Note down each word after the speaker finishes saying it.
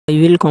I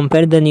will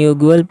compare the new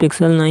Google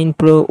Pixel 9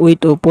 Pro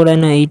with Oppo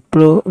Reno 8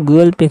 Pro.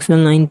 Google Pixel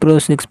 9 Pro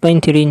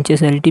 6.3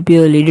 inches LTP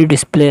OLED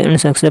display and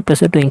success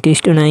ratio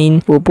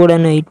 20:9. Oppo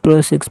Reno 8 Pro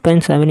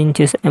 6.7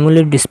 inches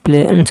AMOLED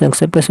display and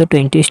success ratio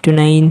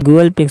 20:9.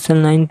 Google Pixel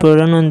 9 Pro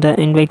run on the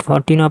Android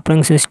 14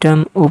 operating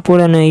system. Oppo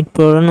Reno 8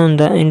 Pro run on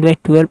the Android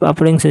 12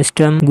 operating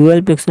system.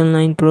 Google Pixel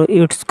 9 Pro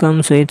it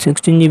comes with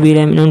 16GB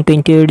RAM and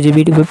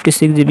 28GB to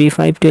 56GB,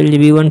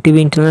 512GB, 1TB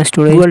internal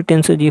storage. Google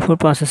Tensor G4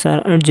 processor,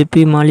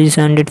 8GB Mali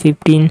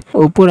 115.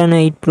 Oppo Reno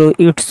 8 Pro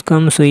it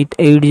comes with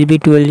 8GB,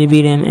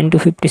 12GB RAM and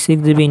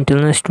 256GB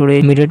internal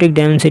storage. MediaTek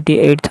Dimensity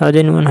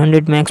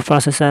 8100 Max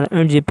processor,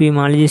 8GB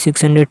Mali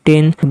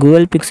 610.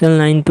 Google Pixel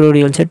 9 Pro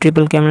real set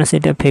triple camera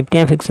setup,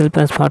 50MP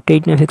plus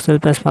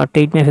 48MP plus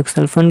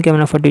 48MP front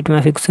camera,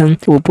 42MP.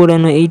 Oppo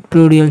Reno 8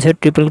 Pro real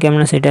set triple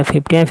camera setup,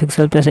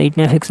 50MP plus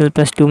 8MP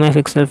plus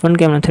 2MP front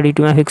camera,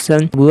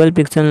 32MP. Google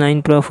Pixel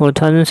 9 Pro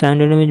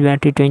 4700mAh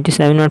battery,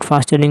 27W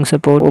fast charging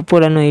support. Oppo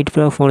Reno 8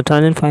 Pro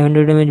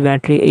 4500mAh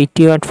battery,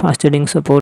 80W fast charging support.